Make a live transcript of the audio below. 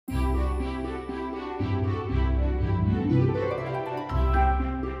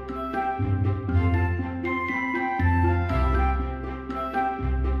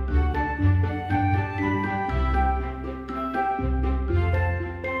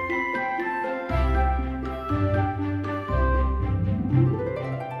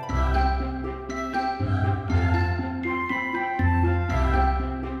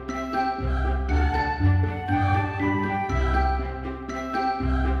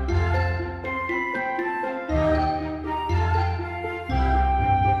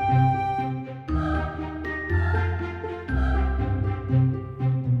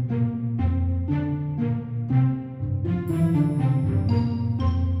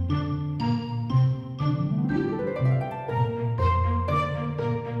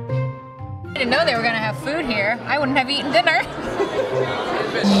didn't know they were going to have food here. I wouldn't have eaten dinner.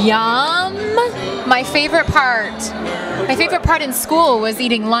 Yum! My favorite part. My favorite part in school was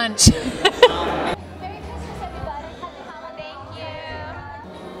eating lunch.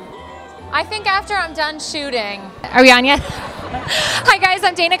 I think after I'm done shooting. Are we on yet? Hi guys,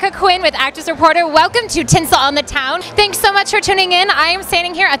 I'm Danika Quinn with Actors Reporter. Welcome to Tinsel on the Town. Thanks so much for tuning in. I am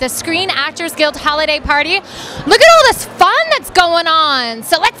standing here at the Screen Actors Guild holiday party. Look at all this fun that's going on.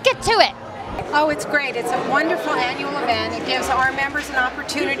 So let's get to it. Oh, it's great. It's a wonderful annual event. It gives our members an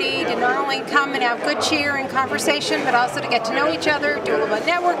opportunity to not only come and have good cheer and conversation, but also to get to know each other, do a little bit of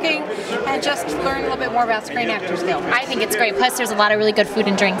networking, and just learn a little bit more about Screen Actors Guild. I think it's great. Plus, there's a lot of really good food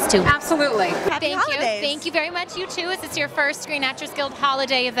and drinks, too. Absolutely. Thank you. Thank you very much, you two. Is this your first Screen Actors Guild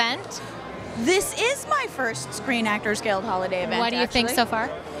holiday event? This is my first Screen Actors Guild holiday event. What do you think so far?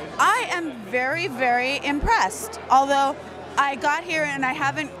 I am very, very impressed. Although I got here and I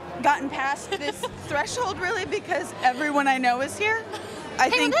haven't gotten past this threshold really because everyone I know is here. I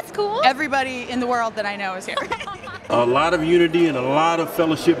think that's cool. Everybody in the world that I know is here. A lot of unity and a lot of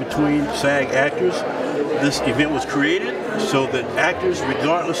fellowship between SAG actors. This event was created so that actors,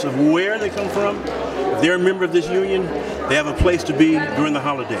 regardless of where they come from, if they're a member of this union, they have a place to be during the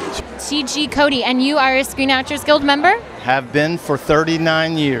holidays. TG Cody, and you are a Screen Actors Guild member? Have been for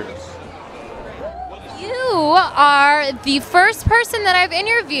 39 years. You are the first person that I've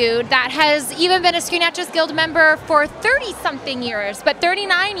interviewed that has even been a Screen Actors Guild member for 30-something years, but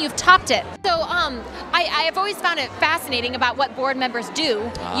 39, you've topped it. So I have always found it fascinating about what board members do.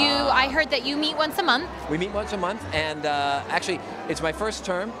 I heard that you meet once a month. We meet once a month, and actually, it's my first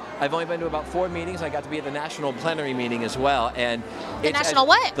term. I've only been to about 4 meetings. I got to be at the national plenary meeting as well. And the national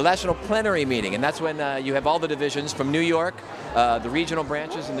what? The national plenary meeting, and that's when you have all the divisions from New York, the regional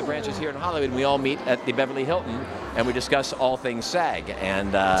branches, and the branches here in Hollywood. And we all meet at the Beverly Hilton, and we discuss all things SAG.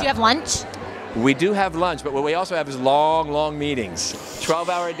 And do you have lunch? We do have lunch, but what we also have is long, long meetings,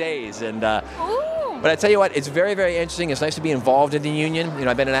 12-hour days, and. But I tell you what, it's very, very interesting. It's nice to be involved in the union. You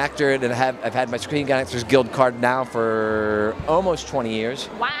know, I've been an actor and I've had my Screen Actors Guild card now for almost 20 years.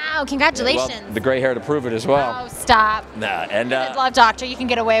 Wow, congratulations. Well, the gray hair to prove it as well. Oh, stop. Nah, and Good luck, doctor. You can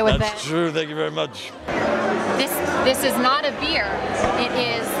get away with that's it. true. Thank you very much. This is not a beer. It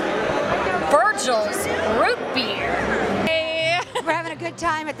is Virgil's root beer. We're having a good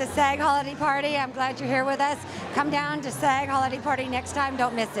time at the SAG holiday party. I'm glad you're here with us. Come down to SAG holiday party next time.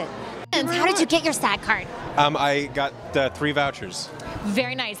 Don't miss it. How did you get your SAG card? I got 3 vouchers.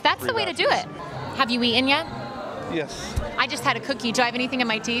 Very nice. That's the way to do it. Have you eaten yet? Yes. I just had a cookie. Do I have anything in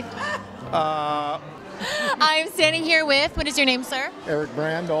my teeth? I'm standing here with, what is your name, sir? Eric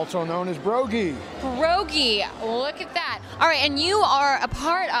Brande, also known as Broge. Broge. Look at that. All right, and you are a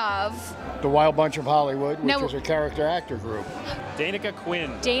part of... The Wild Bunch of Hollywood, which is a character actor group. Danika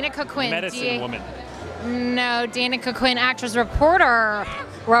Quinn. Danika Quinn. Medicine woman. No, Danika Quinn, actress reporter.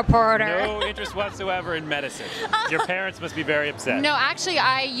 No interest whatsoever in medicine. Your parents must be very upset. No, actually,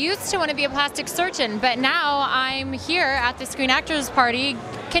 I used to want to be a plastic surgeon, but now I'm here at the Screen Actors Party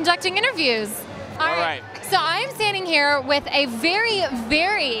conducting interviews. All right. So I'm standing here with a very,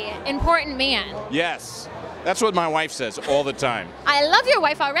 very important man. Yes. That's what my wife says all the time. I love your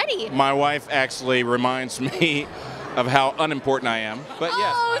wife already. My wife actually reminds me of how unimportant I am. But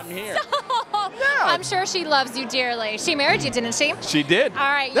yes, I'm here. Yeah. I'm sure she loves you dearly. She married you, didn't she? She did.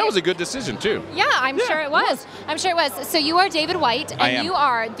 All right. That was a good decision, too. Yeah, I'm sure it was. I'm sure it was. So you are David White, and you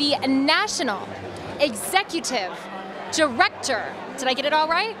are the National Executive Director. Did I get it all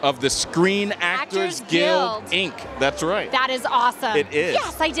right? Of the Screen Actors Guild, Inc. That's right. That is awesome. It is.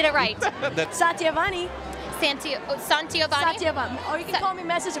 Yes, I did it right. Santiavani. Santiavani? Or you can call me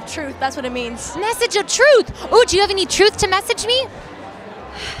Message of Truth. That's what it means. Message of Truth. Oh, do you have any truth to message me?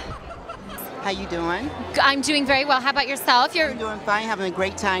 How you doing? I'm doing very well. How about yourself? I'm doing fine. Having a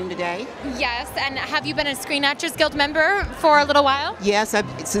great time today. Yes, and have you been a Screen Actors Guild member for a little while? Yes,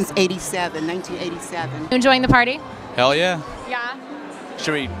 since 1987. Enjoying the party? Hell yeah. Yeah.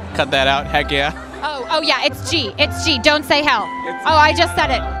 Should we cut that out? Heck yeah. Oh yeah, it's G. It's G. Don't say hell. I just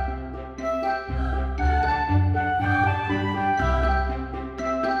said it.